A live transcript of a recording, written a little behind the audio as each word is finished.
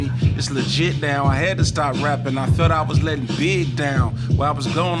It's legit now. I had to stop rapping. I felt I was letting big down. While I was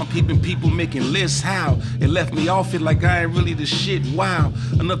gone, I'm peeping people making lists. How it left me off it like I ain't really the shit. Wow,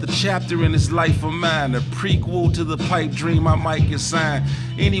 another chapter in this life of mine, a prequel to the pipe dream I might get signed.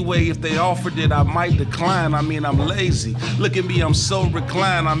 Anyway, if they offered it, I might decline. I mean, I'm lazy. Look at me, I'm so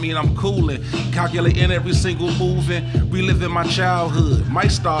reclined. I mean, I'm coolin', calculating every single move and reliving my childhood.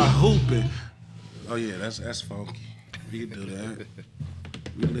 Might start hooping. Oh yeah, that's funky. We can do that.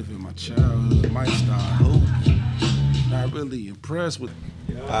 Reliving my childhood. Might start hooping. Not really impressed with.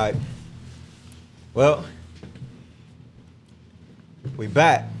 All right. Well, we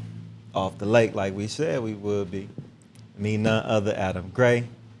back off the lake like we said we would be. Me, none other, Adam Gray.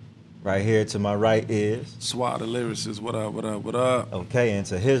 Right here to my right is Swat the lyricist. What up, what up, what up? Okay, and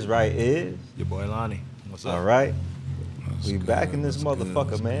to his right is your boy Lonnie. What's up? All right. That's We good, back in this that's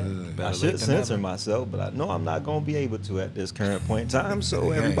motherfucker, good, man. that's I should censor myself, but I know I'm not gonna be able to at this current point in time,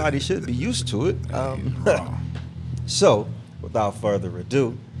 so everybody should be used to it. So, without further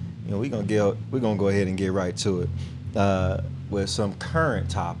ado, you know, we're gonna go ahead and get right to it with some current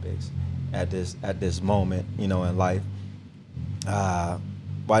topics at this moment, you know, in life.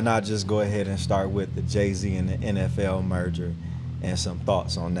 Why not just go ahead and start with the Jay-Z and the NFL merger and some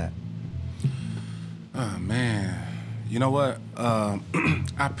thoughts on that? Oh man, you know what?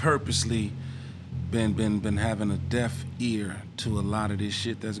 I purposely been having a deaf ear to a lot of this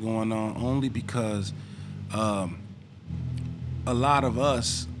shit that's going on, only because a lot of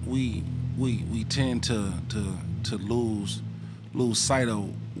us we tend to lose sight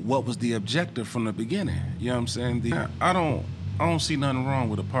of what was the objective from the beginning. You know what I'm saying? I don't see nothing wrong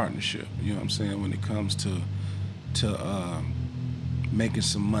with a partnership. You know what I'm saying? When it comes to making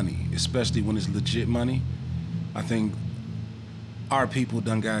some money, especially when it's legit money. I think our people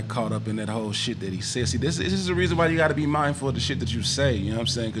done got caught up in that whole shit that he said. See, this is the reason why you got to be mindful of the shit that you say. You know what I'm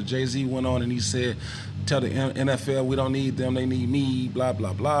saying? Because Jay-Z went on and he said, tell the NFL we don't need them, they need me, blah,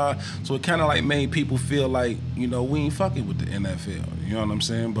 blah, blah. So it kind of like made people feel like, you know, we ain't fucking with the NFL. You know what I'm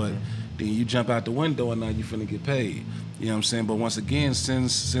saying? But then you jump out the window and now you finna get paid. You know what I'm saying? But once again,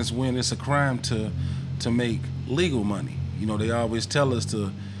 since when it's a crime to make legal money? You know, they always tell us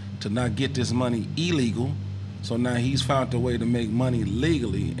to not get this money illegal. So now he's found a way to make money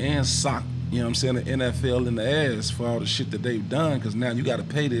legally and sock, you know what I'm saying, the NFL in the ass for all the shit that they've done, because now you got to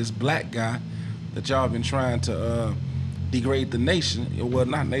pay this black guy that y'all been trying to degrade the nation, well,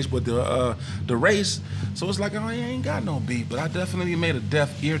 not nation, but the race. So it's like, oh, I ain't got no beef, but I definitely made a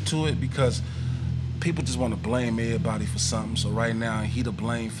deaf ear to it because people just want to blame everybody for something. So right now, he to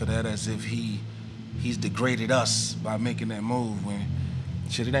blame for that as if he's degraded us by making that move. When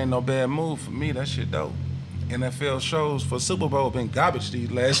shit, it ain't no bad move for me. That shit dope. NFL shows for Super Bowl been garbage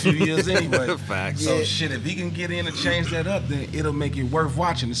these last few years anyway. Facts. So shit, if he can get in and change that up, then it'll make it worth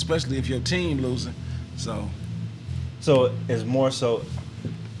watching, especially if your team losing. So it's more so,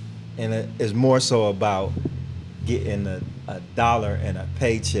 and it's more so about getting a dollar and a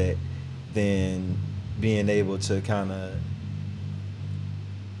paycheck than being able to kind of,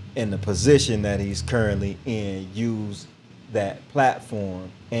 in the position that he's currently in, use that platform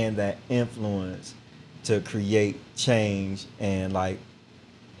and that influence to create change, and like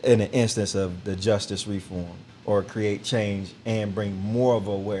in an instance of the justice reform, or create change and bring more of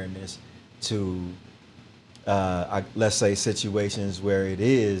awareness to let's say situations where it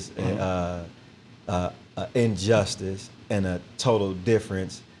is injustice and a total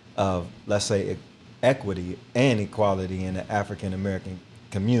difference of, let's say, equity and equality in the African American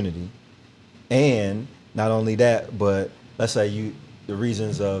community. And not only that, but let's say the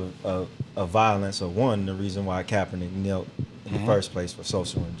reasons of violence, or one, the reason why Kaepernick knelt in the first place for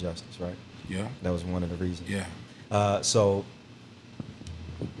social injustice, right? yeah, That was one of the reasons. yeah. So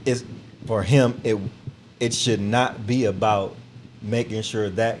it's, for him, it should not be about making sure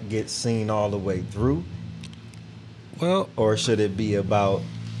that gets seen all the way through. Well, or should it be about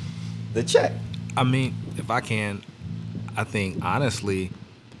the check? I mean, if I can, I think honestly,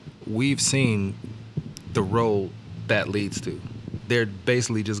 we've seen the road that leads to. They're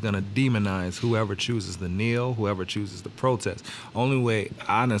basically just gonna demonize whoever chooses to kneel, whoever chooses to protest. Only way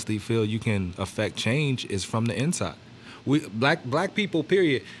I honestly feel you can affect change is from the inside. We black people,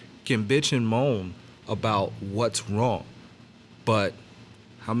 period, can bitch and moan about what's wrong, but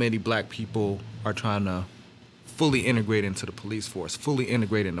how many black people are trying to fully integrate into the police force, fully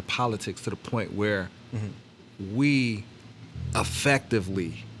integrate into politics to the point where we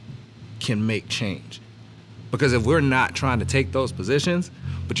effectively can make change? Because if we're not trying to take those positions,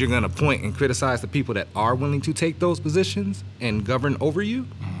 but you're going to point and criticize the people that are willing to take those positions and govern over you,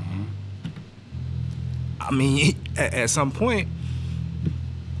 I mean, at some point,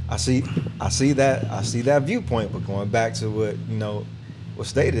 I see that viewpoint, but going back to what was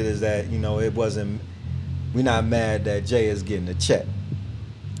stated is that it wasn't. We're not mad that Jay is getting a check.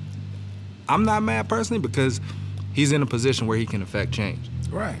 I'm not mad personally because he's in a position where he can affect change.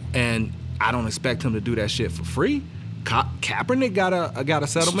 Right. And I don't expect him to do that shit for free. Kaepernick got a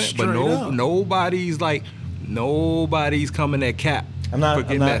settlement, Straight but up. nobody's coming at Cap. I'm not for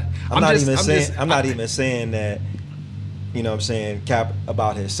getting that. I'm not even saying that. You know what I'm saying, Cap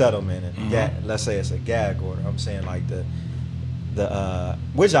about his settlement and let's say it's a gag order. I'm saying like the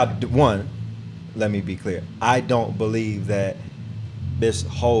which let me be clear. I don't believe that this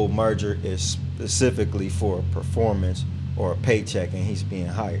whole merger is specifically for a performance or a paycheck and he's being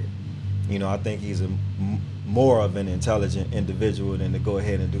hired. I think he's more of an intelligent individual than to go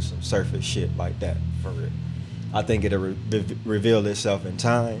ahead and do some surface shit like that for real. I think it'll reveal itself in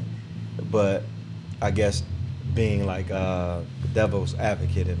time, but I guess being like devil's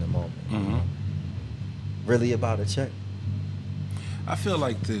advocate in the moment. Really about a check? I feel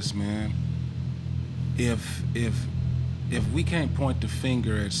like this, man. If we can't point the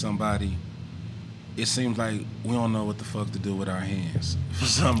finger at somebody, it seems like we don't know what the fuck to do with our hands for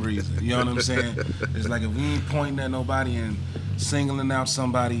some reason. You know what I'm saying? It's like if we ain't pointing at nobody and singling out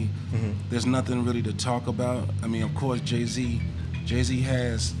somebody, there's nothing really to talk about. I mean, of course, Jay-Z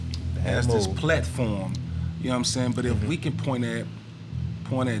has this platform. You know what I'm saying? But if we can point at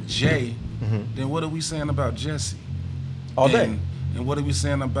Jay, then what are we saying about Jesse? All day. And what are we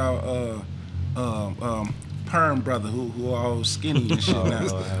saying about Perm brother who all skinny and shit now? You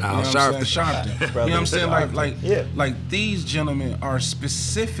know what I'm saying? Sharpton. You know what I'm saying? Like these gentlemen are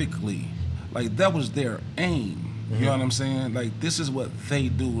specifically, like that was their aim. You know what I'm saying? Like this is what they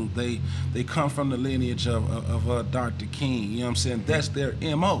do. They come from the lineage of Dr. King. You know what I'm saying? That's their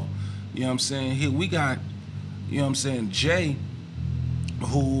MO. You know what I'm saying? Here we got, you know what I'm saying, Jay,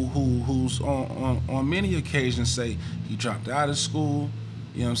 who's on many occasions say he dropped out of school.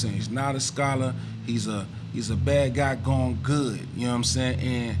 You know what I'm saying? He's not a scholar. He's a bad guy gone good. You know what I'm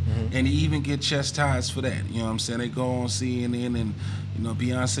saying? And he even get chastised for that. You know what I'm saying? They go on CNN and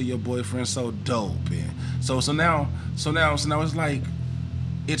Beyonce, your boyfriend so dope. And so now it's like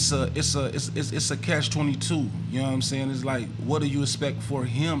it's a catch-22. You know what I'm saying? It's like, what do you expect for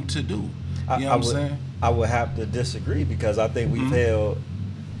him to do? You know what I'm saying? I would have to disagree because I think we've held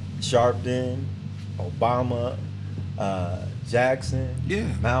Sharpton, Obama, Jackson,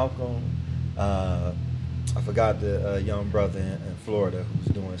 Malcolm. I forgot the young brother in Florida who's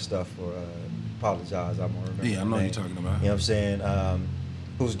doing stuff for. Apologize, I won't remember. Yeah, I know who you're talking about. You know what I'm saying?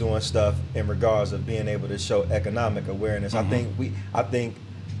 Who's doing stuff in regards of being able to show economic awareness. I think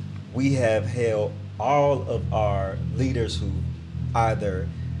we have held all of our leaders who either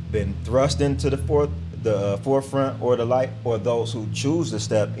been thrust into the forefront or the light, or those who choose to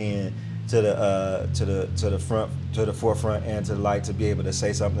step in to the forefront and to the light to be able to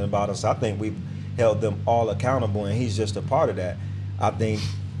say something about us. I think we've held them all accountable, and he's just a part of that. I think,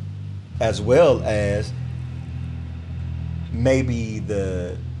 as well as maybe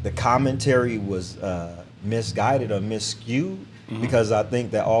the commentary was misguided or miscued, because I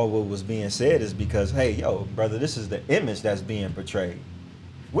think that all what was being said is because, hey, yo, brother, this is the image that's being portrayed.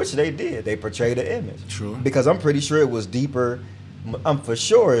 Which they did. They portrayed an image. True. Because I'm pretty sure it was deeper. I'm for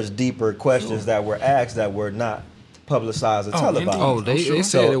sure it's deeper questions that were asked that were not publicized or televised. Oh, they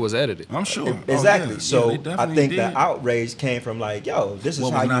said it was edited. I'm sure. Exactly. Yeah. So Yeah, I think did. the outrage came from like, yo, this is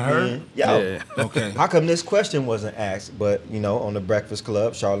What, how was you not heard? being. Yo, Okay. how come this question wasn't asked? But on the Breakfast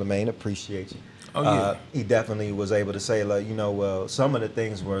Club, Charlamagne, appreciate you. Oh, yeah. He definitely was able to say, like, well, some of the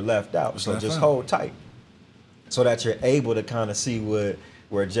things were left out, so left just out. hold tight, so that you're able to kind of see where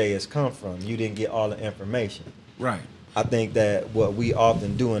Jay has come from. You didn't get all the information. Right. I think that what we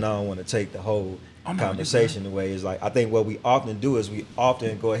often do, and I don't want to take the whole conversation away, is like, I think what we often do is we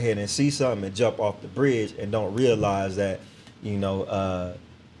often go ahead and see something and jump off the bridge and don't realize that, the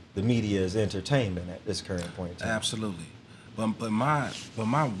media is entertainment at this current point in time. Absolutely. But my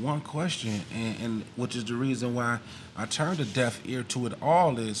one question, and which is the reason why I turned a deaf ear to it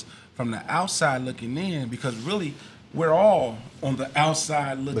all, is from the outside looking in, because really we're all on the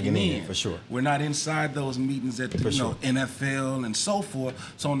outside looking in. For sure. We're not inside those meetings at the NFL and so forth.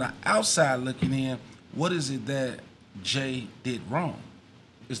 So on the outside looking in, what is it that Jay did wrong?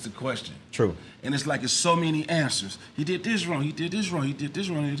 Is the question. True. And it's like it's so many answers. He did this wrong. He did this wrong. He did this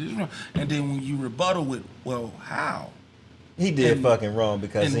wrong. He did this wrong. And then when you rebuttal with, well, how? He did fucking wrong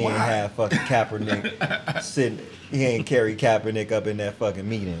because he ain't have fucking Kaepernick sitting. He ain't carry Kaepernick up in that fucking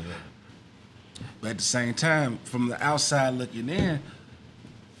meeting. But at the same time, from the outside looking in,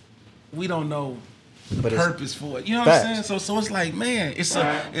 we don't know the But purpose for it. You know what I'm facts. saying? So it's like, man, it's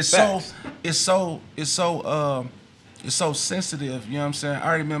so sensitive. You know what I'm saying?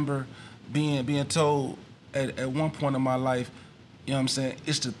 I remember being told at one point in my life, you know what I'm saying,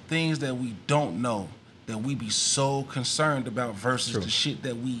 it's the things that we don't know that we be so concerned about versus True. the shit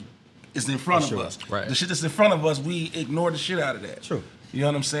that is in front True. of us. Right. The shit that's in front of us, we ignore the shit out of that. True. You know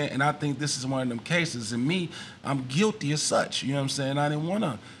what I'm saying? And I think this is one of them cases. And me, I'm guilty as such. You know what I'm saying? I didn't want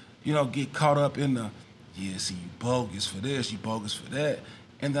to, get caught up in the, see, you bogus for this, you bogus for that.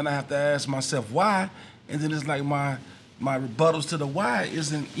 And then I have to ask myself why. And then it's like my rebuttals to the why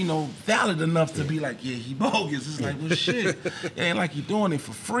isn't, valid enough to be like, yeah, he bogus. It's like, well, shit. It ain't like you're doing it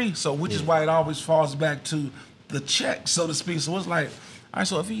for free. So, which is why it always falls back to the check, so to speak. So it's like, all right,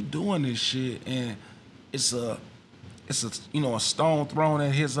 so if he doing this shit and it's a stone thrown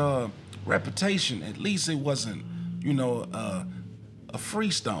at his reputation, at least it wasn't, a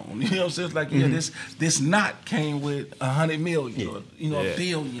free stone. You know what I'm saying? It's like, this knot came with 100 million or, a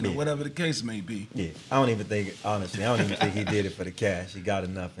billion or whatever the case may be. Yeah, I don't even think he did it for the cash. He got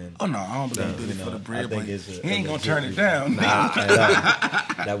enough in. Oh no, I don't believe he did it for the bread, but he ain't gonna legit turn it down.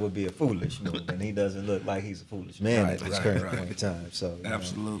 That would be a foolish move, and he doesn't look like he's a foolish man at this current point in time. So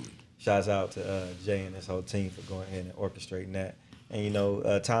Absolutely. Shouts out to Jay and his whole team for going ahead and orchestrating that. And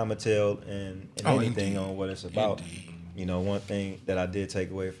time will tell and anything indeed. on what it's about. Indeed. One thing that I did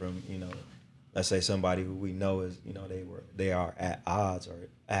take away from, let's say somebody who we know is, they are at odds or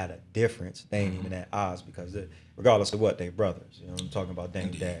at a difference. They ain't even at odds because regardless of what, they brothers. I'm talking about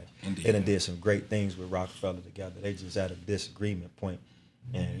Dame Dash. Indeed. They done did some great things with Rockefeller together. They just at a disagreement point.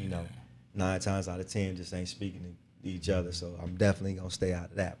 And, 9 times out of 10 just ain't speaking to each other. So I'm definitely going to stay out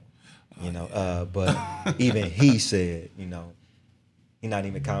of that one. But even he said, he not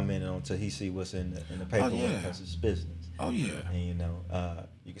even commenting on until he see what's in the paperwork because it's business. Oh yeah. And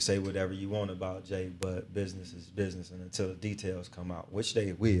you can say whatever you want about Jay, but business is business, and until the details come out, which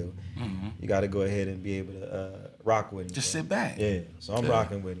they will, you got to go ahead and be able to rock with him. Just sit back. Yeah. So I'm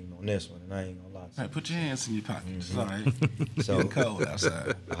rocking with him on this one, and I ain't gonna lie. All right, put your hands in your pockets. It's all right. So It's cold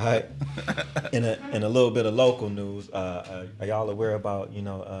outside. all right. In a little bit of local news, are y'all aware about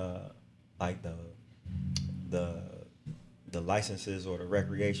like the licenses or the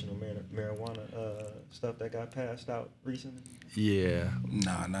recreational marijuana stuff that got passed out recently? Yeah.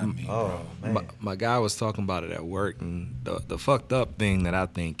 Nah, not me. Oh man, My guy was talking about it at work, and the fucked up thing that I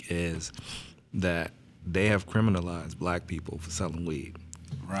think is that they have criminalized black people for selling weed.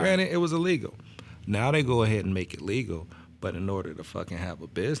 Right. Granted, it was illegal. Now they go ahead and make it legal, but in order to fucking have a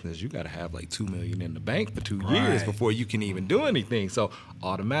business, you got to have like $2 million in the bank for 2 years Right. before you can even do anything. So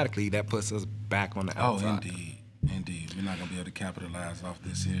automatically that puts us back on the Oh, outside. indeed. We're not gonna be able to capitalize off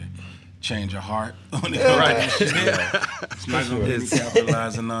this here. Change your heart on it, right? It's not gonna be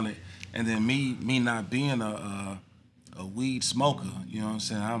capitalizing on it. And then me not being a weed smoker, you know what I'm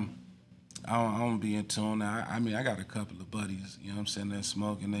saying? I don't be in tune. Now, I mean, I got a couple of buddies, you know what I'm saying, that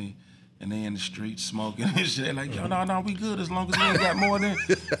smoke and they in the streets smoking and shit. They're like, yo, no, we good as long as we ain't got more than,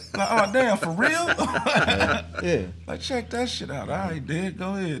 like, oh, damn, for real? yeah. Like, check that shit out. All right, dude,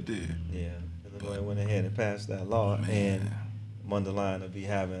 go ahead, dude. Yeah, Illinois went ahead and passed that law, and Mundelein will be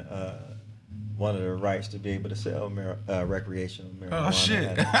having one of the rights to be able to sell recreational marijuana. Oh, shit.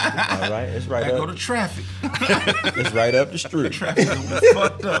 All right, it's right I up. go to traffic. It's right up the street. Traffic gonna be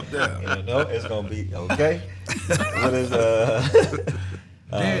fucked up there. It's gonna be okay.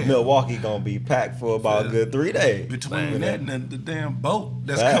 What is Milwaukee gonna be packed for about a good 3 days? Between that and the damn boat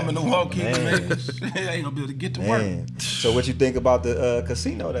that's Facts. coming to Milwaukee, Man. man, I ain't gonna be able to get to work. Man. So what you think about the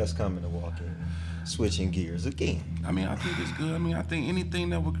casino that's coming to Milwaukee? Switching gears again. I mean, I think it's good. I mean, I think anything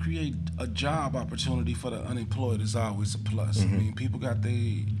that would create a job opportunity for the unemployed is always a plus. I mean, people got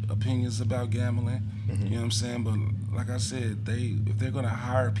their opinions about gambling, you know what I'm saying? But like I said, if they're gonna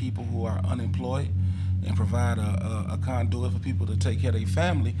hire people who are unemployed and provide a conduit for people to take care of their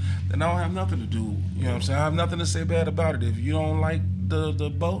family, then I don't have nothing to do. You know what I'm saying? I have nothing to say bad about it. If you don't like the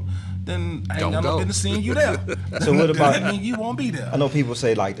boat, then I ain't Don't got no go. business seeing you there. So what about- I mean, you won't be there. I know people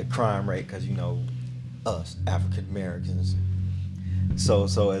say like the crime rate because us African Americans. So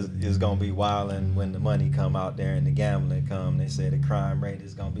it's gonna be wilding when the money come out there and the gambling come. They say the crime rate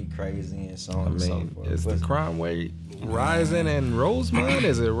is gonna be crazy and so on I and so mean, forth. is the What's- crime rate rising in Rosemont?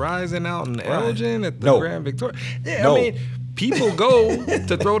 Is it rising out in Elgin at the No. Grand Victoria? Yeah, No. I mean, people go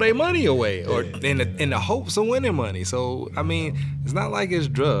to throw their money away or in the hopes of winning money. So, I mean, it's not like it's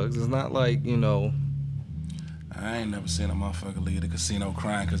drugs. It's not like, I ain't never seen a motherfucker leave the casino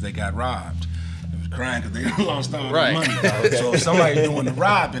crying because they got robbed. crying because they lost all Right. their money. So if somebody doing the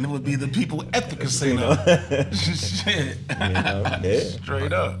robbing, it would be the people at the casino. Shit.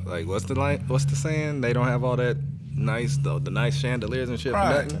 Straight up. Like, what's the saying? They don't have all that nice, the nice chandeliers and shit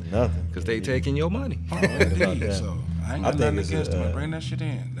Right. for nothing. Nothing. Because they taking your money. Oh, indeed. that. So I ain't I got think nothing it's against them. a, Bring that shit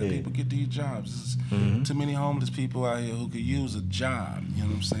in. Let yeah. people get these jobs. There's too many homeless people out here who could use a job. You know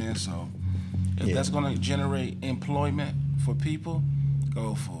what I'm saying? So if Yeah. that's gonna generate employment for people,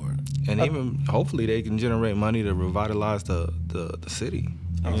 go for it. And even hopefully they can generate money to revitalize the city.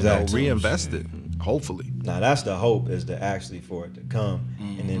 Exactly. Reinvest it. Hopefully. Now that's the hope, is to actually for it to come,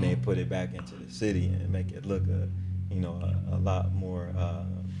 and then they put it back into the city and make it look a lot more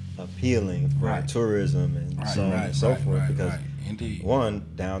appealing for Right. tourism and so on and so forth. Because Indeed. one,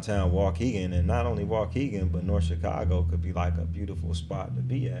 downtown Waukegan, and not only Waukegan but North Chicago could be like a beautiful spot to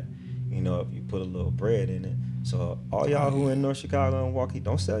be at. If you put a little bread in it. So all y'all who in North Chicago and Waukegan,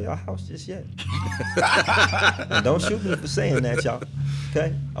 don't sell your house just yet. And don't shoot me for saying that, y'all.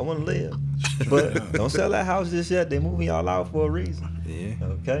 Okay? I want to live. But don't sell that house just yet. They moving y'all out for a reason. Yeah.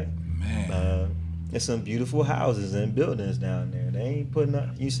 Okay? Man. There's some beautiful houses and buildings down there. They ain't putting up.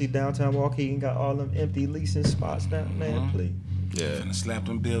 You see downtown Waukegan got all them empty leasing spots down. Man, please. Yeah. Finna slap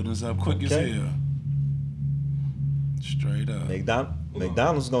them buildings up quick as Okay. hell. Straight up.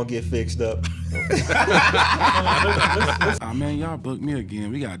 McDonald's gonna get fixed up. Oh man, y'all booked me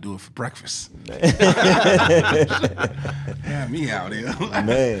again. We gotta do it for breakfast. Have me out here.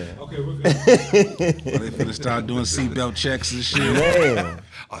 Man. Okay, we're good. They finna start doing seatbelt checks and shit. Man.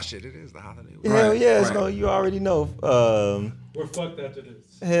 Oh shit! It is the holiday. Hell yeah, it's right. gonna, you already know. We're fucked after this.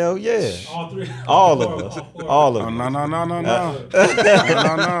 Hell yeah. All three. All of us. All of Oh, us.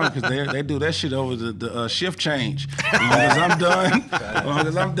 no, because they do that shit over the shift change. As long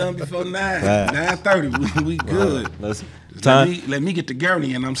as I'm done before 9:30, we good. Let's, Let me get the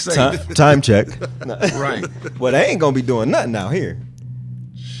gurney and I'm safe. time check. Right. Well, they ain't gonna be doing nothing out here.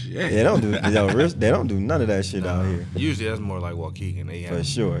 Shit. They don't do they don't do none of that shit out here. Usually that's more like Waukegan. They For have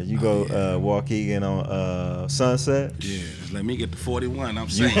sure. You go Waukegan on Sunset. Yeah, just let me get the 41. I'm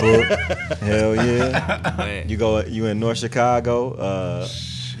You safe. book. Hell yeah. Man. You in North Chicago,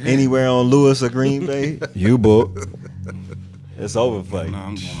 anywhere on Lewis or Green Bay, you book. It's over for you. No,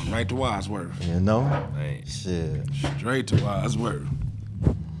 I'm going right to Wadsworth. You know? Man. Shit. Straight to Wadsworth.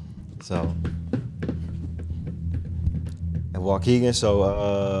 So, and Waukegan.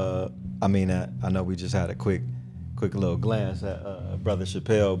 So, I know we just had a quick little glance at Brother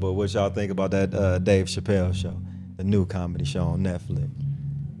Chappelle, but what y'all think about that Dave Chappelle show, the new comedy show on Netflix?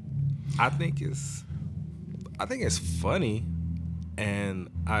 I think it's funny, and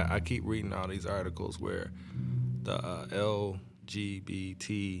I keep reading all these articles where the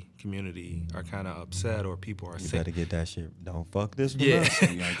LGBT community are kind of upset, or people are You sick. better get that shit. Don't fuck this one Yeah. up.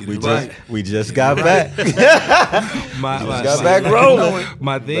 You gotta get We it just right. we just got back. my back rolling.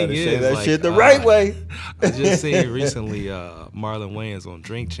 My thing Better is say that like, shit the right way. I just seen recently Marlon Wayans on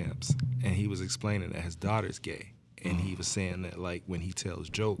Drink Champs, and he was explaining that his daughter's gay, and he was saying that like when he tells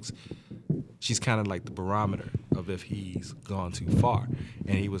jokes, she's kind of like the barometer of if he's gone too far,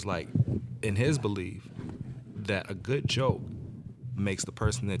 and he was like, in his belief, that a good joke makes the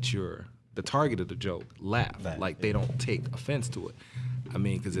person that you're the target of the joke laugh, like they don't take offense to it. I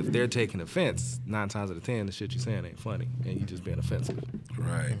mean, because if they're taking offense, 9 times out of 10, the shit you're saying ain't funny, and you just being offensive.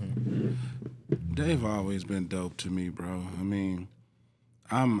 Right. Dave always been dope to me, bro. I mean,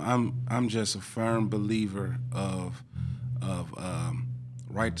 I'm just a firm believer of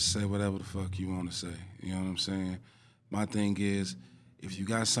right to say whatever the fuck you want to say. You know what I'm saying? My thing is, if you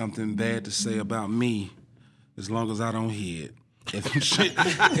got something bad to say about me, as long as I don't hear it. If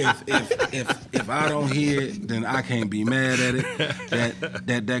I don't hear it, then I can't be mad at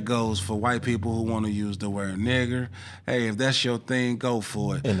it. That goes for white people who want to use the word nigger. Hey, if that's your thing, go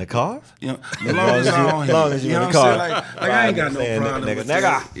for it. In the car? You know, as long as I don't hear long it. as you You know in the what I'm car. saying? Like I ain't got no Saying problem nigga, with nigga.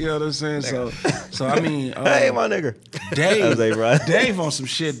 that. You know what I'm saying? So I mean, Hey, my nigga. As they run. Dave on some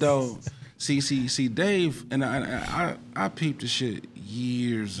shit though. See, Dave, and I peeped the shit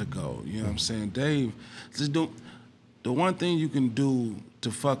years ago. You know what I'm saying? Dave, just do the one thing you can do to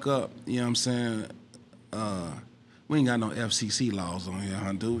fuck up. You know what I'm saying? We ain't got no FCC laws on here,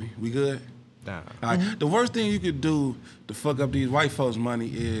 huh? Do we? We good? Nah. All right. The worst thing you could do to fuck up these white folks' money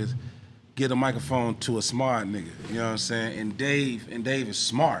is get a microphone to a smart nigga. You know what I'm saying? And Dave is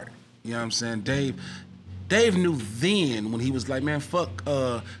smart. You know what I'm saying? Dave knew then when he was like, man, fuck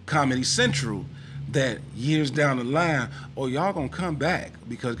Comedy Central, that years down the line, y'all gonna come back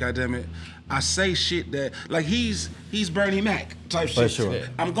because goddamn it, I say shit that like he's Bernie Mac type For shit. sure.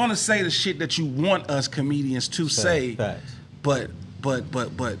 I'm gonna say the shit that you want us comedians to say, Facts. but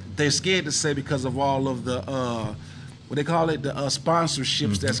but they're scared to say because of all of the what they call it, the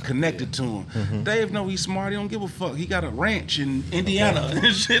sponsorships that's connected to him. Dave know he's smart. He don't give a fuck. He got a ranch in Indiana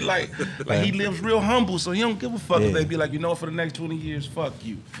and shit. Like he lives real humble, so he don't give a fuck if they be like, you know, for the next 20 years, fuck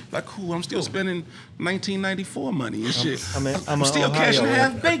you. Like, cool. I'm still spending 1994 money and shit. I'm still cashing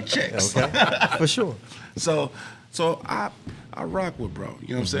half-baked checks. Okay. For sure. So I rock with bro. You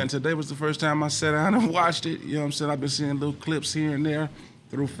know what I'm saying? Today was the first time I sat down and watched it. You know what I'm saying? I've been seeing little clips here and there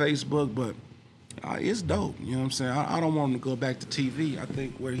through Facebook, but it's dope. You know what I'm saying? I don't want him to go back to TV. I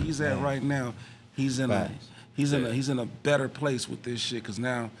think where he's at right now, he's in a better place with this shit because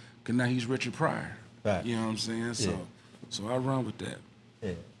now he's Richard Pryor. Right. You know what I'm saying? So I run with that.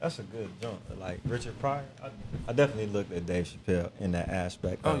 Yeah, that's a good joint. Like Richard Pryor, I definitely looked at Dave Chappelle in that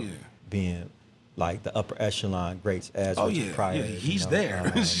aspect of being like the upper echelon greats as Richard Pryor. Yeah, he's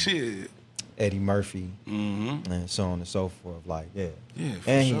there. Shit. Eddie Murphy, and so on and so forth. Like, yeah,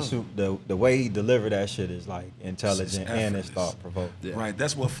 and sure. the way he delivered that shit is like intelligent and it's thought provoking. Yeah. Right,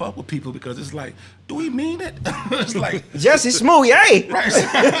 that's what fuck with people because it's like, do we mean it? It's like Jesse Smooth, yay! Right.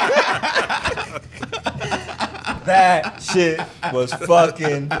 That shit was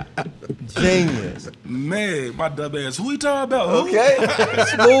fucking genius. Man, my dumb ass. Who he talking about? Who? Okay,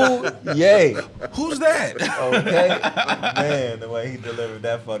 Smooth, yay. Who's that? Okay, man, the way he delivered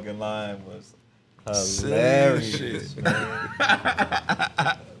that fucking line was hilarious, man.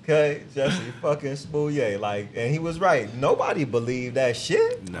 Okay, Jesse fucking Smooth, yay. Like, and he was right. Nobody believed that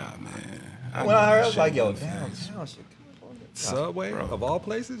shit. Nah, man. When I heard, I was like, yo, downtown Chicago. Subway, of all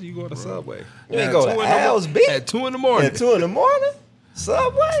places, you go to Subway. You ain't go to Al's Beat at 2 in the morning. At 2 in the morning?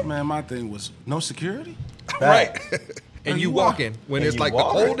 Subway? Man, my thing was no security. Right. And you you walking when And it's you like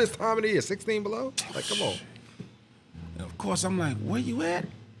walking. the coldest time of the year, 16 below. Like, come on. And of course, I'm like, where you at?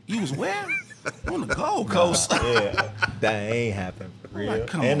 You was where? On the Gold Coast. Yeah, that ain't happened for real. Like,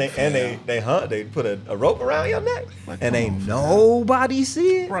 come and on, they hunt. They put a rope around your neck, Like, and come ain't on, fam. nobody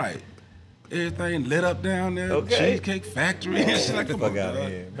see it. Right. Everything lit up down there. Okay. Cheesecake Factory and shit. Like, Get come the on, fuck outta dog.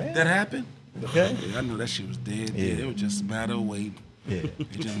 here, man. That happened? Okay. Yeah, I know that shit was dead. Yeah. Yeah. It was just a matter of waiting. Yeah.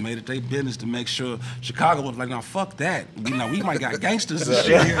 They just made it their business to make sure Chicago was like, now fuck that. We might got gangsters and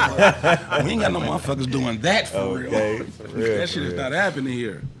shit here, but we ain't got no motherfuckers doing that for Okay, real. for real, That shit for is real. not happening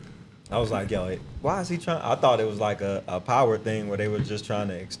here. I was like, yo, why is he trying? I thought it was like a power thing where they were just trying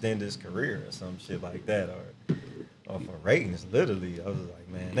to extend his career or some shit like that, or for ratings. Literally, I was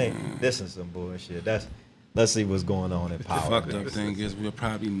like, man, this is some bullshit. Let's see what's going on in The power. fucked up thing is we'll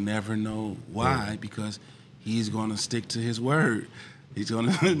probably never know why because he's gonna stick to his word. He's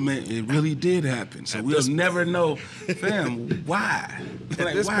gonna admit it really did happen. So we'll never know, fam, why.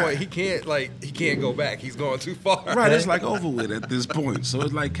 At this point, he can't go back. He's going too far. Right, it's like over with at this point. So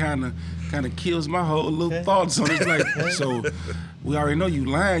it's like kind of kills my whole little thoughts on it. It's like, so we already know you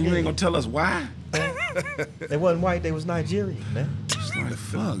lying. You ain't gonna tell us why. They wasn't white. They was Nigerian, man. It's like,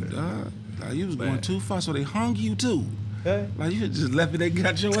 fuck, dog. Like, you was going too far, so they hung you too. Okay. Like, you just left it, they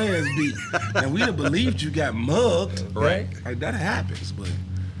got your ass beat. And we'd have believed you got mugged. Right. Like, that happens, but.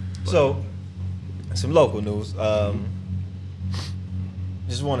 So, some local news.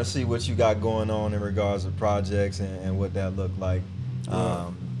 Just want to see what you got going on in regards to projects and what that looked like.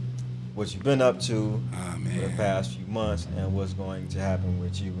 What you've been up to for the past few months and what's going to happen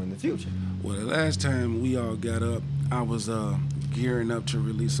with you in the future. Well, the last time we all got up, I was gearing up to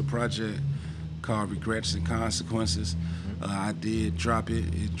release a project called Regrets and Consequences. I did drop it.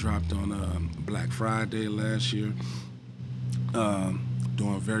 It dropped on Black Friday last year.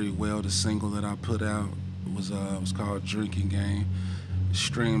 Doing very well. The single that I put out was called Drinking Game.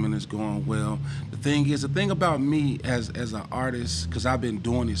 Streaming is going well. The thing about me as an artist, because I've been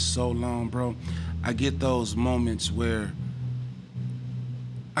doing it so long, bro, I get those moments where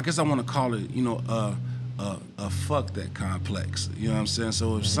I guess I want to call it, a fuck that complex. You know what I'm saying?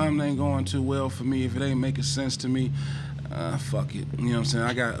 So if something ain't going too well for me, if it ain't making sense to me, fuck it. You know what I'm saying?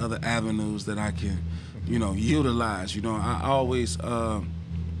 I got other avenues that I can, utilize. I always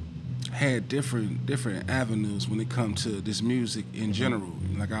had different avenues when it comes to this music in general.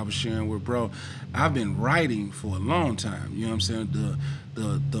 Like I was sharing with bro, I've been writing for a long time. You know what I'm saying?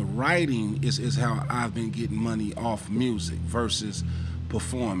 The writing is how I've been getting money off music versus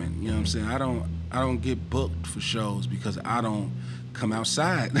performing. You know what I'm saying? I don't get booked for shows because I don't come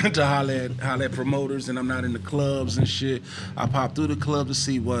outside to holler at promoters, and I'm not in the clubs and shit. I pop through the club to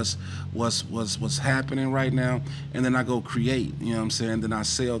see what's happening right now, and then I go create. You know what I'm saying? Then I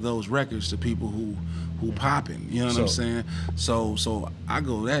sell those records to people who popping. You know what I'm saying? So I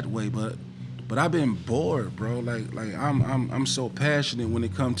go that way, but I've been bored, bro. Like I'm so passionate when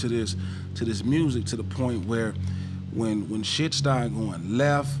it comes to this music, to the point where when shit started going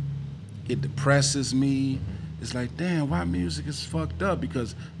left, it depresses me. It's like, damn, why music is fucked up?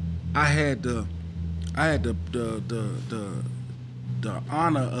 Because I had the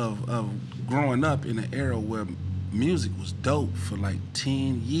honor of growing up in an era where music was dope for like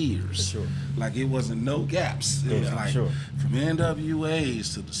 10 years. For sure. Like it wasn't no gaps. It was like from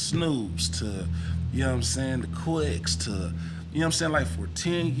NWAs to the Snoops to, you know what I'm saying, the Quicks to, you know what I'm saying, like for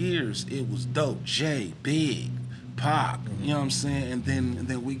 10 years it was dope. Jay, Big, Pac, you know what I'm saying? And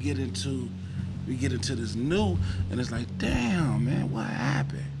then we get into this new, and it's like, damn, man, what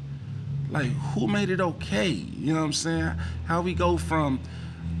happened? Like, who made it okay? You know what I'm saying? How we go from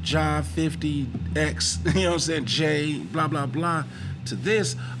Jive 50X, you know what I'm saying, J, blah, blah, blah, to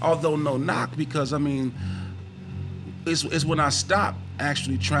this, although no knock, because, I mean, it's when I stopped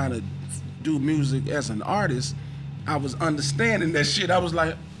actually trying to do music as an artist, I was understanding that shit. I was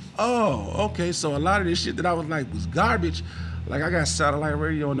like, oh, okay, so a lot of this shit that I was like was garbage. Like, I got satellite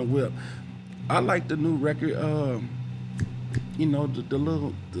radio in the whip. I like the new record, you know, the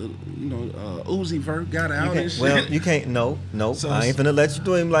little, Uzi Vert got out and shit. Well, you can't, no, so I ain't finna let you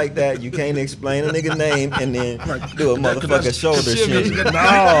do him like that. You can't explain a nigga name and then do a motherfucker shoulder shit. No,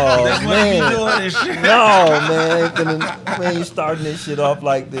 man. No, man, you starting this shit off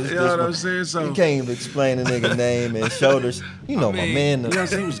like this. You know what I'm saying? So you can't even explain a nigga name and shoulders. You know, my man. You know what I'm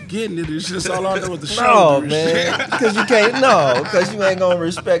saying? He was getting it. It's just all I know with the shoulder. No, man, because you can't, because you ain't gonna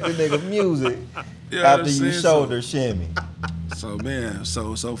respect a nigga music after you shoulder shimmy. So man,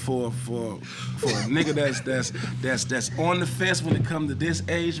 so for a nigga that's on the fence when it comes to this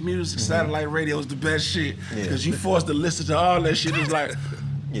age music, satellite radio is the best shit. Because you forced to listen to all that shit. It's like,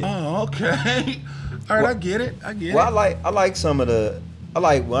 oh, okay. All right, I get it. Well, I like some of the, well,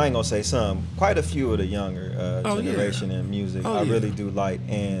 I ain't gonna say some, quite a few of the younger generation in music. I really do like,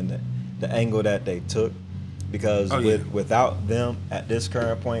 and the angle that they took, because without them at this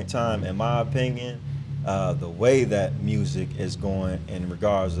current point in time, in my opinion, the way that music is going in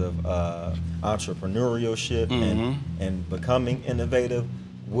regards of entrepreneurship and becoming innovative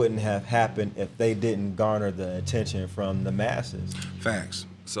wouldn't have happened if they didn't garner the attention from the masses. Facts.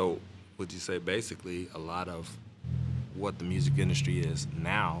 So would you say basically a lot of what the music industry is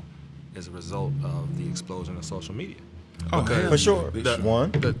now is a result of the explosion of social media? Okay, for sure.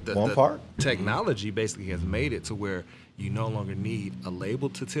 One part. Technology basically has made it to where you no longer need a label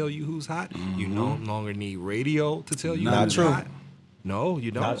to tell you who's hot. You no longer need radio to tell you who's hot. No,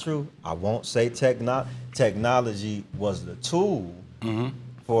 you don't. Not true. I won't say technology was the tool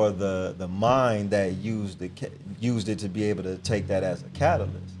for the mind that used it to be able to take that as a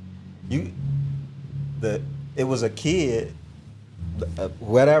catalyst. It was a kid,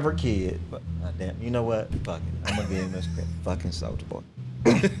 whatever kid, but damn, you know what? Fuck it. I'm gonna give him this fucking Soulja Boy.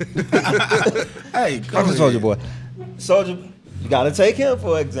 Hey, fucking Soulja Boy. Soulja, you gotta take him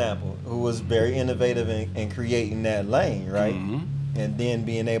for example, who was very innovative in creating that lane, right? And then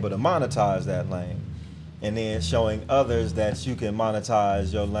being able to monetize that lane, and then showing others that you can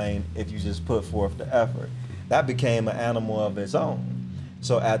monetize your lane if you just put forth the effort. That became an animal of its own.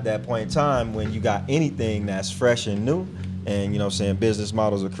 So at that point in time, when you got anything that's fresh and new, and you know what I'm saying, business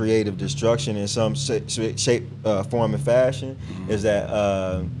models of creative destruction in some shape, form, and fashion, is that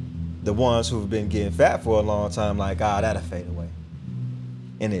the ones who've been getting fat for a long time, like, that'll fade away.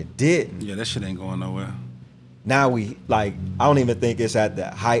 And it didn't. Yeah, that shit ain't going nowhere. Now I don't even think it's at the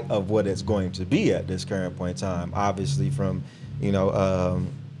height of what it's going to be at this current point in time. Obviously from,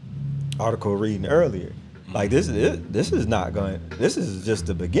 article reading earlier. Like this is not going. This is just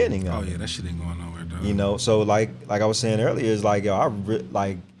the beginning of it. Yeah, that shit ain't going nowhere, dog. So like I was saying earlier, is like,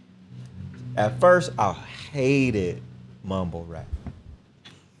 at first I hated mumble rap.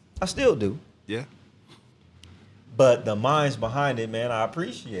 I still do. Yeah. But the minds behind it, man, I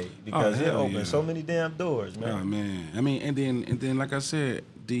appreciate, because it opens so many damn doors, man. Oh man, I mean, and then like I said,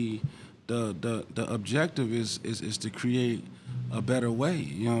 the objective is to create a better way,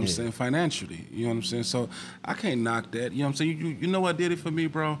 you know what I'm saying, financially, you know what I'm saying? So I can't knock that, you know what I'm saying? You know what did it for me,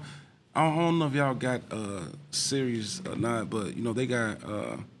 bro? I don't know if y'all got Sirius or not, but, they got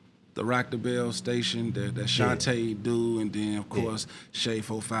the Rock the Bell station that Shantae do, and then, of course, Shay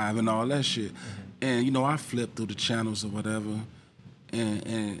 45 and all that shit. And, I flipped through the channels or whatever,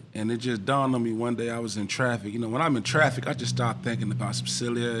 and it just dawned on me one day I was in traffic. When I'm in traffic, I just start thinking about some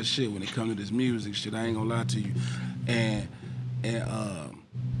silly ass shit when it comes to this music shit. I ain't gonna lie to you. And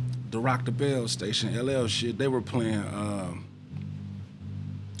the Rock the Bell station, LL shit, they were playing,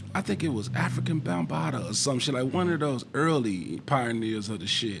 I think it was African Bambaataa or some shit, like one of those early pioneers of the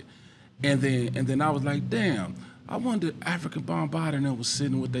shit. And then I was like, damn, I wonder if African Bambaataa and them was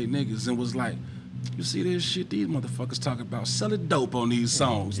sitting with they niggas and was like, you see this shit these motherfuckers talking about selling dope on these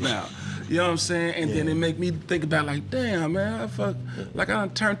songs now. You know what I'm saying? And then it make me think about like, damn, man, I done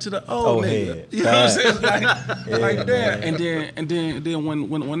turned to the old nigga. Head. You know what I'm saying? Like damn. Man. And then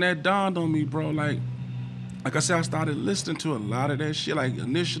when that dawned on me, bro, like I said, I started listening to a lot of that shit. Like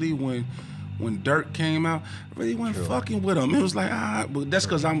initially when Dirk came out, I really wasn't fucking with him. It was like, but that's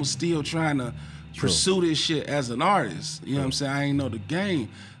because I was still trying to pursue this shit as an artist. You know what I'm saying? I ain't know the game.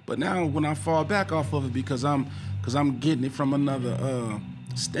 But now when I fall back off of it because I'm getting it from another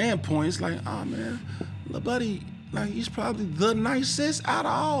standpoint, it's like, oh man, Lil Buddy, like he's probably the nicest out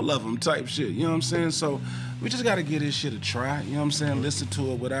of all of them type shit. You know what I'm saying? So we just gotta give this shit a try. You know what I'm saying? Listen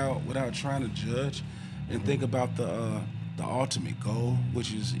to it without trying to judge, and think about the ultimate goal,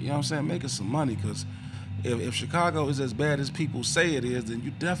 which is, you know what I'm saying, making some money. Because if Chicago is as bad as people say it is, then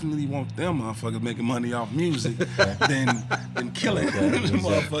you definitely want them motherfuckers making money off music than killing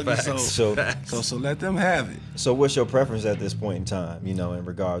motherfuckers. So let them have it. So what's your preference at this point in time, you know, in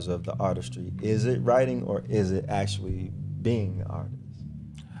regards of the artistry? Is it writing or is it actually being an artist?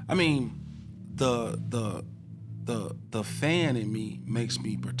 I mean, the fan in me makes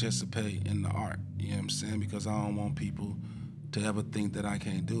me participate in the art. You know what I'm saying? Because I don't want people to ever think that I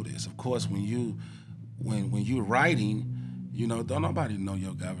can't do this. Of course, when you're writing, you know, don't nobody know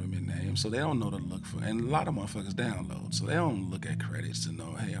your government name, so they don't know to look for. And a lot of motherfuckers download, so they don't look at credits to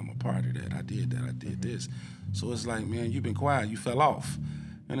know, hey, I'm a part of that, I did this. So it's like, man, you've been quiet, you fell off.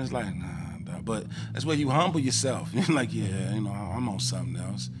 And it's like, nah. But that's where you humble yourself. You're like, yeah, you know, I'm on something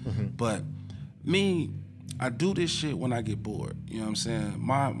else. But me, I do this shit when I get bored. You know what I'm saying?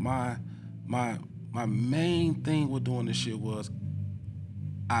 My main thing with doing this shit was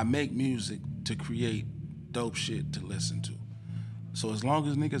I make music to create dope shit to listen to. So as long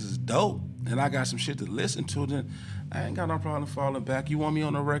as niggas is dope and I got some shit to listen to, then I ain't got no problem falling back. You want me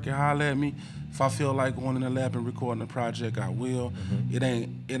on the record, holler at me. If I feel like going in the lab and recording a project, I will. It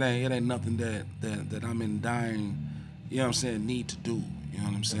ain't nothing that I'm in dying, you know what I'm saying, need to do. You know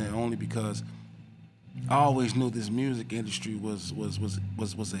what I'm saying? Only because I always knew this music industry was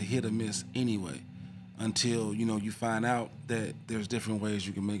a hit or miss anyway. Until, you know, you find out that there's different ways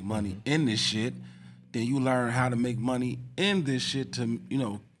you can make money in this shit, then you learn how to make money in this shit to, you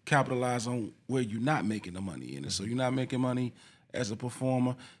know, capitalize on where you're not making the money in it. So you're not making money as a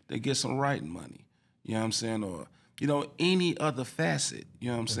performer, then get some writing money. You know what I'm saying? Or, you know, any other facet, you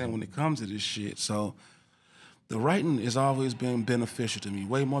know what I'm saying, when it comes to this shit. So the writing has always been beneficial to me,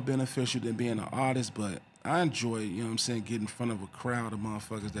 way more beneficial than being an artist, but I enjoy, you know what I'm saying, getting in front of a crowd of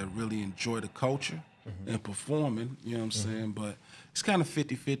motherfuckers that really enjoy the culture and performing, you know what I'm saying? But it's kind of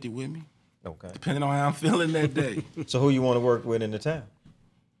 50-50 with me. Okay. Depending on how I'm feeling that day. So who you want to work with in the town?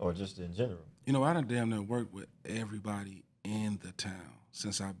 Or just in general? You know, I done damn near worked with everybody in the town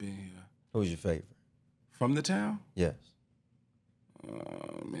since I've been here. Who's your favorite? From the town? Yes.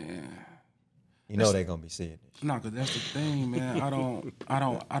 Oh, man. You know they're gonna be seeing this. No, cause that's the thing, man. I don't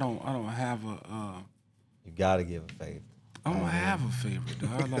have a. You gotta give a favorite. I don't have a favorite,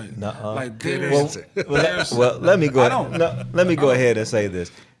 dog. Like, Nuh-uh. like there's, well, let me go. I don't. Let me go ahead and say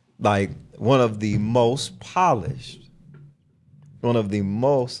this. Like one of the most polished of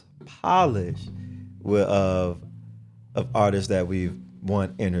artists that we've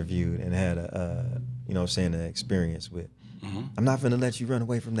interviewed and had a you know, saying an experience with. I'm not gonna let you run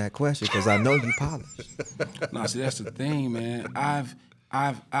away from that question because I know you polished. No, see, that's the thing, man. I've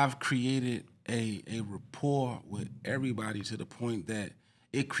created a rapport with everybody to the point that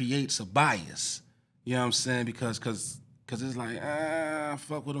it creates a bias. You know what I'm saying? Because it's like, I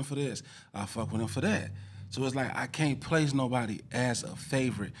fuck with them for this, I fuck with them for that. So it's like I can't place nobody as a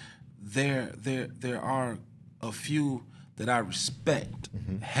favorite. There are a few that I respect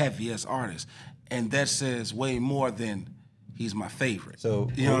heavy as artists, and that says way more than he's my favorite.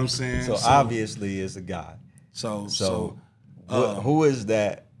 So you know what I'm saying? So obviously it's a guy. So who is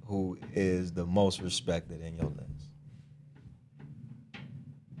that who is the most respected in your list?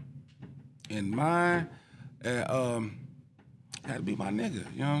 In mine, had to be my nigga.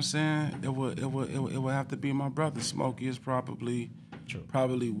 You know what I'm saying? It would have to be my brother. Smokey is probably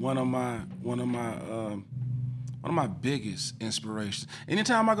one of my biggest inspirations.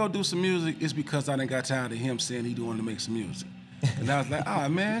 Anytime I go do some music, it's because I done got tired of him saying he wanted to make some music. And I was like, oh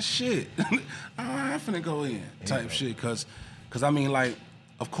man, shit. I'm finna go in type shit. Cause I mean, like,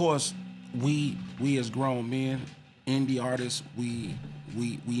 of course, we as grown men, indie artists, we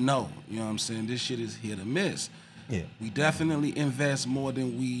know, you know what I'm saying? This shit is hit or miss. Yeah. We definitely invest more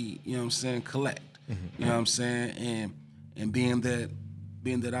than we, you know what I'm saying, collect. You know what I'm saying? And being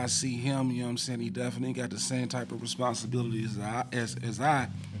that I see him, you know what I'm saying, he definitely got the same type of responsibilities as I.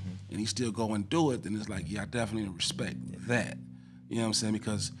 and he still go and do it, then it's like, yeah, I definitely respect that. You know what I'm saying?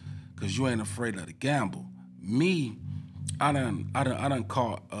 Because you ain't afraid of the gamble. Me, I done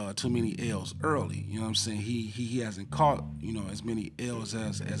caught too many L's early. You know what I'm saying? He hasn't caught, you know, as many L's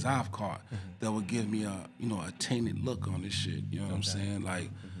as I've caught that would give me a, you know, a tainted look on this shit. You know what I'm saying? Like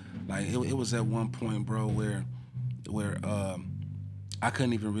it was at one point, bro, where I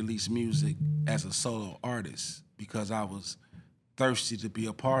couldn't even release music as a solo artist because I was thirsty to be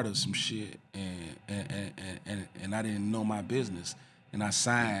a part of some shit, and I didn't know my business, and I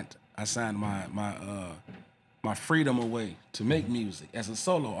signed my freedom away to make music as a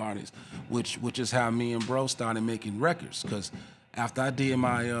solo artist, which is how me and bro started making records. Cause after I did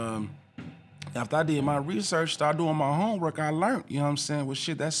my research, started doing my homework, I learned, you know what I'm saying, well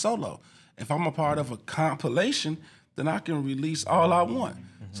shit, that's solo. If I'm a part of a compilation, then I can release all I want.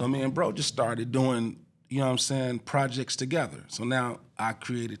 So me and bro just started doing, you know what I'm saying, projects together. So now I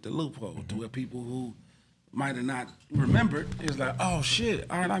created the loophole to where people who might have not remembered is like, oh shit,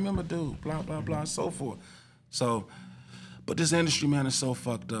 all right, I remember dude, blah, blah, blah, so forth. So, but this industry, man, is so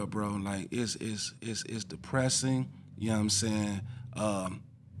fucked up, bro. Like, it's depressing, you know what I'm saying?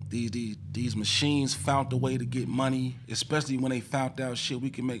 These machines found a way to get money, especially when they found out shit, we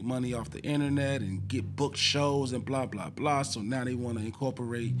can make money off the internet and get booked shows and blah, blah, blah. So now they want to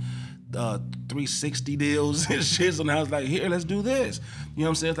incorporate 360 deals and shit. So now it's like, here, let's do this. You know what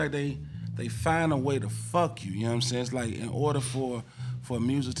I'm saying? It's like they find a way to fuck you. You know what I'm saying? It's like in order for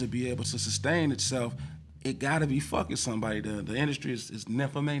music to be able to sustain itself, it gotta be fucking somebody. The industry is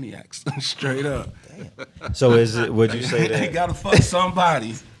nymphomaniacs, straight up. Damn. So would you say that? They gotta fuck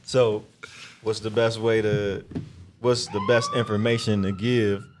somebody. So what's the best information to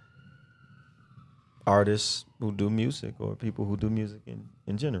give artists who do music or people who do music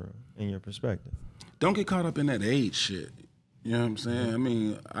in general, in your perspective? Don't get caught up in that age shit. You know what I'm saying?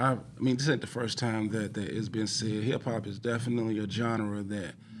 I mean, this ain't the first time that it's been said. Hip hop is definitely a genre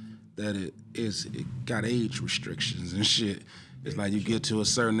that it got age restrictions and shit. It's like you get to a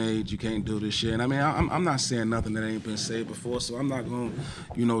certain age, you can't do this shit. And I mean, I'm not saying nothing that ain't been said before, so I'm not gonna,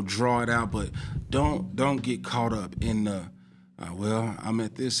 you know, draw it out. But don't get caught up in the, well, I'm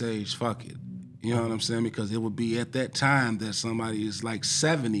at this age, fuck it. You know what I'm saying? Because it would be at that time that somebody is like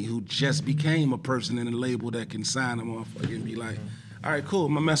 70 who just became a person in a label that can sign a motherfucker and be like, all right, cool,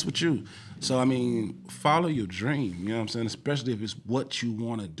 I'm gonna mess with you. So, I mean, follow your dream, you know what I'm saying? Especially if it's what you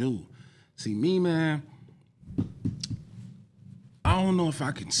wanna do. See, me, man, I don't know if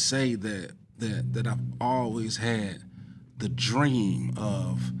I can say that I've always had the dream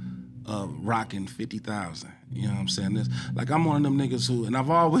of rocking 50,000. You know what I'm saying? This, like, I'm one of them niggas who, and I've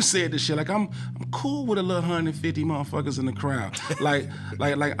always said this shit, like I'm cool with a little 150 motherfuckers in the crowd. like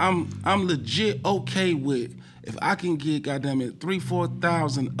I'm legit okay with if I can get, goddamn it,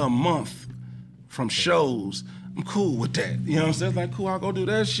 3,000-4,000 a month from shows. I'm cool with that. You know what I'm saying? It's like, cool, I'll go do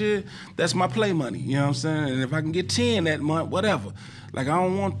that shit. That's my play money. You know what I'm saying? And if I can get 10 that month, whatever. Like, I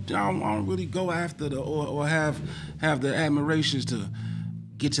don't really go after or have the admirations to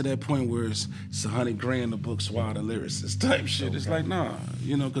get to that point where it's $100,000 to book Swat the lyricist type shit. Okay. It's like, nah,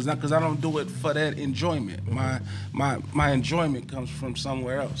 you know, cause I don't do it for that enjoyment. My enjoyment comes from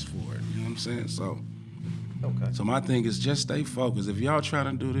somewhere else for it. You know what I'm saying? So, okay. So my thing is just stay focused. If y'all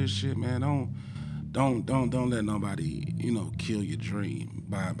trying to do this shit, man, don't let nobody, you know, kill your dream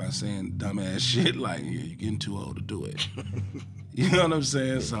by saying dumbass shit like, yeah, you're getting too old to do it. You know what I'm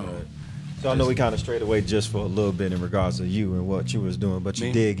saying? So I know we kind of strayed away just for a little bit in regards to you and what you was doing, but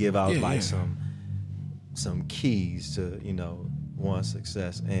you did give out some keys to, you know, one,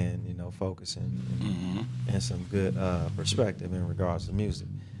 success and, you know, focusing and some good perspective in regards to music.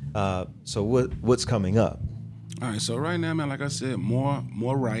 So what's coming up? All right, so right now, man, like I said, more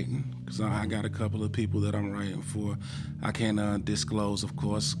writing, because I got a couple of people that I'm writing for. I can't disclose, of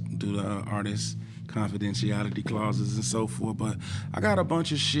course, due to artists' confidentiality clauses and so forth, but I got a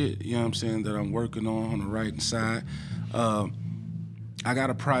bunch of shit, you know what I'm saying, that I'm working on the writing side. I got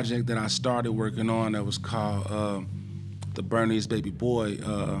a project that I started working on that was called the Bernie's Baby Boy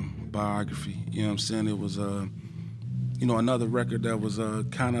biography, you know what I'm saying? It was you know, another record that was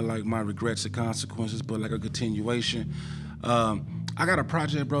kind of like my Regrets and Consequences, but like a continuation. I got a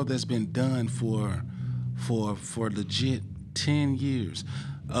project, bro, that's been done for legit 10 years.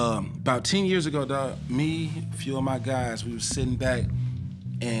 About 10 years ago, dog, me, a few of my guys, we were sitting back,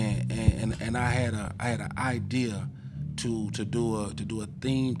 and I had an idea to do a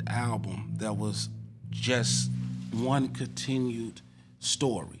themed album that was just one continued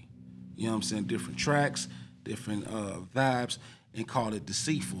story. You know what I'm saying? Different tracks, different vibes, and called it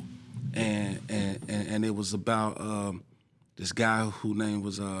Deceitful. And it was about this guy who name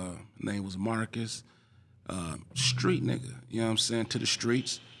was Marcus, street nigga, you know what I'm saying, to the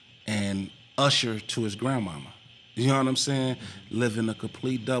streets, and usher to his grandmama. You know what I'm saying? Living a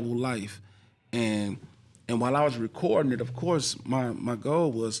complete double life. And while I was recording it, of course, my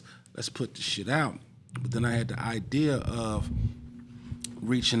goal was, let's put this shit out. But then I had the idea of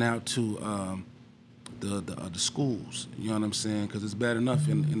reaching out to the schools, you know what I'm saying? Because it's bad enough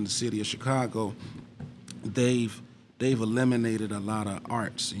in the city of Chicago, they've eliminated a lot of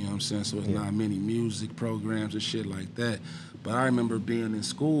arts, you know what I'm saying? So it's not many music programs and shit like that. But I remember being in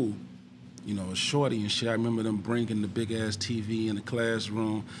school, you know, a shorty and shit. I remember them bringing the big ass TV in the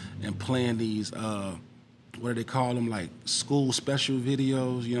classroom and playing these, what do they call them, like school special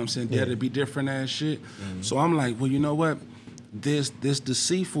videos, you know what I'm saying? Dare to Be Different ass shit. Mm-hmm. So I'm like, well, you know what? This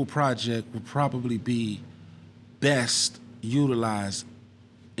Deceitful project would probably be best utilized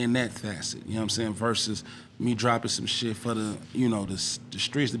in that facet, you know what I'm saying? Versus me dropping some shit for the, you know, the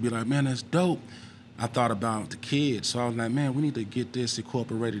streets to be like, man, that's dope. I thought about the kids, so I was like, man, we need to get this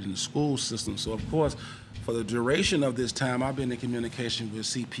incorporated in the school system. So of course, for the duration of this time, I've been in communication with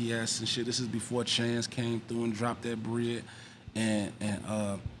CPS and shit. This is before Chance came through and dropped that bread, and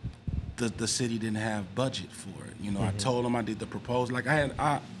the city didn't have budget for it. You know, I told them I did the proposal. Like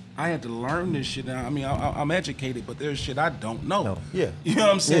I had to learn this shit. I mean, I'm educated, but there's shit I don't know. No. Yeah. You know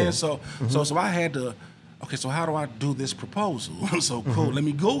what I'm saying? Yeah. So I had to. Okay, so how do I do this proposal? So cool, let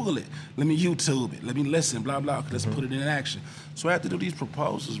me Google it, let me YouTube it, let me listen, blah, blah, let's put it in action. So I had to do these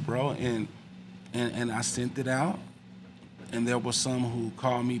proposals, bro, and I sent it out, and there were some who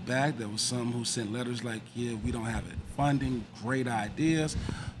called me back, there was some who sent letters like, yeah, we don't have it. Funding, great ideas.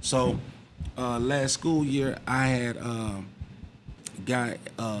 So last school year, I had got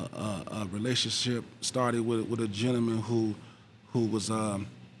a relationship started with a gentleman who was,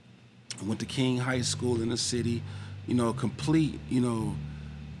 went to King High School in the city, you know, complete, you know,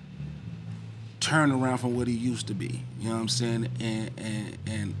 turnaround from what he used to be, you know what I'm saying?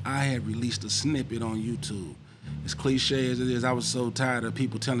 And I had released a snippet on YouTube. As cliche as it is, I was so tired of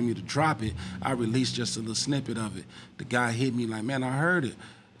people telling me to drop it, I released just a little snippet of it. The guy hit me like, man, I heard it.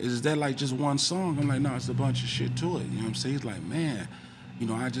 Is that like just one song? I'm like, no, it's a bunch of shit to it, you know what I'm saying? He's like, man, you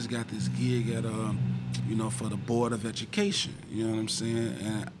know, I just got this gig at, you know, for the Board of Education, you know what I'm saying?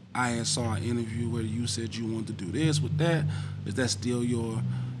 And I saw an interview where you said you wanted to do this with that. Is that still your,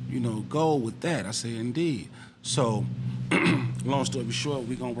 you know, goal with that? I say, indeed. So, long story short,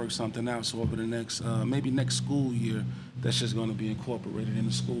 we're gonna work something out. So over the next, maybe next school year, that's just gonna be incorporated in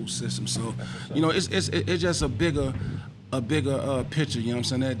the school system. So, you know, it's just a bigger picture. You know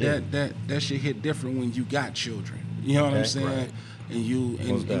what I'm saying? That shit hit different when you got children. You know what I'm saying? Right. And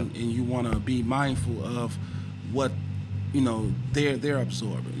you wanna be mindful of what, you know, they're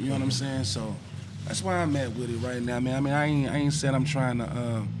absorbing. You know what I'm saying? So that's why I'm at with it right now, man. I mean, I ain't said I'm trying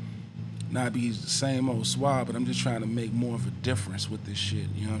to not be the same old swab, but I'm just trying to make more of a difference with this shit.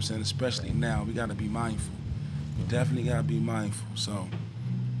 You know what I'm saying? Especially now, we gotta be mindful. We definitely gotta be mindful. So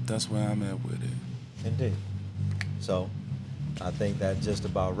that's where I'm at with it. Indeed. So I think that just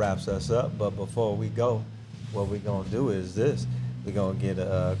about wraps us up. But before we go, what we're gonna do is this. We're gonna get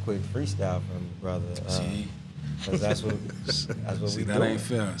a quick freestyle from brother. See? Cause that's what See, we that doing. ain't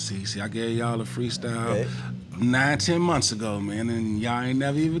fair. See, I gave y'all a freestyle 9-10 months ago, man, and y'all ain't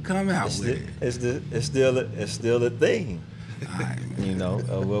never even come out with it. It's still a thing. All right, man. You know,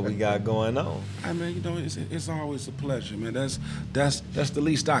 what we got going on. I mean, you know, it's always a pleasure, man. That's the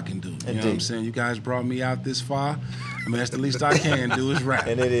least I can do. You know what I'm saying? You guys brought me out this far. I mean, that's the least I can do is rap.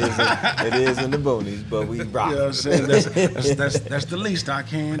 And it is in the boonies, but we rock. You know what I'm saying? That's the least I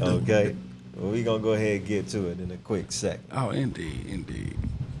can do. Okay. Well, we're going to go ahead and get to it in a quick second. Oh, indeed.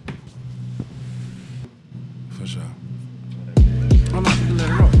 For sure. I'm not gonna let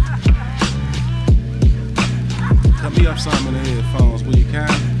it roll. Cut me up some in the headphones when you can.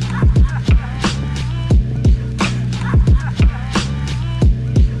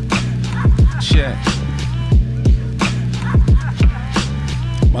 Check.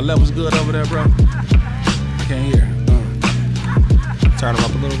 My level's good over there, bro. I can't hear. Turn them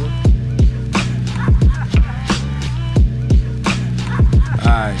up a little bit.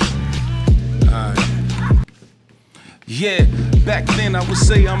 Alright. Yeah, back then I would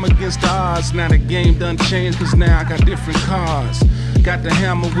say I'm against the odds. Now the game done changed, cause now I got different cars. got the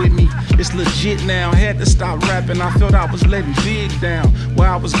hammer with me. It's legit now. Had to stop rapping. I felt I was letting big down.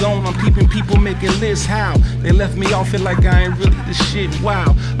 While I was gone, I'm peeping people making lists. How they left me off it like I ain't really the shit.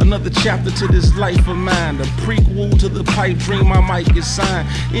 Wow, another chapter to this life of mine. The prequel to the pipe dream. I might get signed.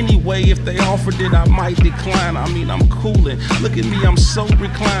 Anyway, if they offered it, I might decline. I mean, I'm coolin'. Look at me, I'm so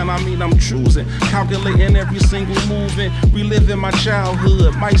reclined. I mean, I'm choosing, calculating every single movement, reliving my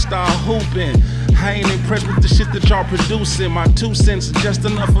childhood. Might start hooping. I ain't impressed with the shit that y'all producing. My 2 cents is just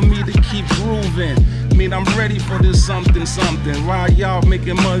enough for me to keep grooving. I mean, I'm ready for this something, something. While y'all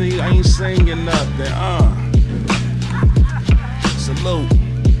making money, I ain't singing nothing. Salute.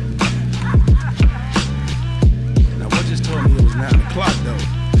 Now, what just told me it was 9 o'clock, though?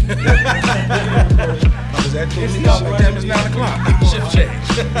 Was that told me like, damn, it's 9 o'clock. Shift change.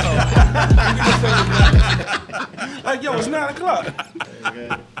 Like, yo, it's 9 o'clock.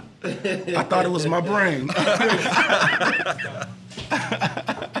 I thought it was my brain.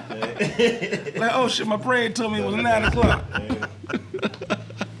 Like, oh shit, my brain told me it was 9 o'clock. That's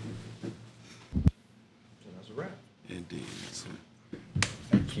a wrap. Indeed. It's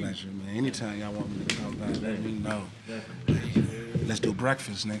a pleasure, man. Anytime y'all want me to come back, let me know. Let's do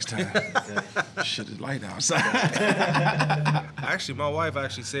breakfast next time. Shit is light outside. Actually, my wife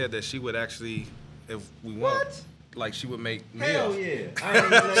actually said that she would actually, if we want, like she would make meals. Hell yeah. I ain't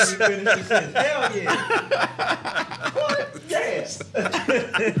even let you finish the sentence. Hell yeah. What? Yes.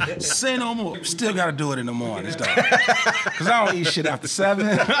 Say no more. Still gotta do it in the mornings, though. Cause I don't eat shit after 7.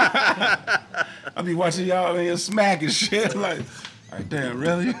 I be watching y'all in here smacking shit. Like, damn,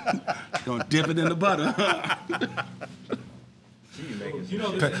 really? Gonna dip it in the butter, huh? You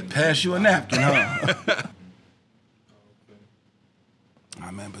know this. Pass you a napkin, huh?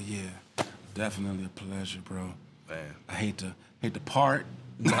 Ah, man, but yeah, definitely a pleasure, bro. Man. I hate to part.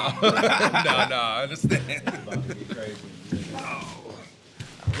 No, I understand. About to get crazy. I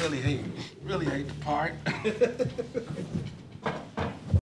really hate to part.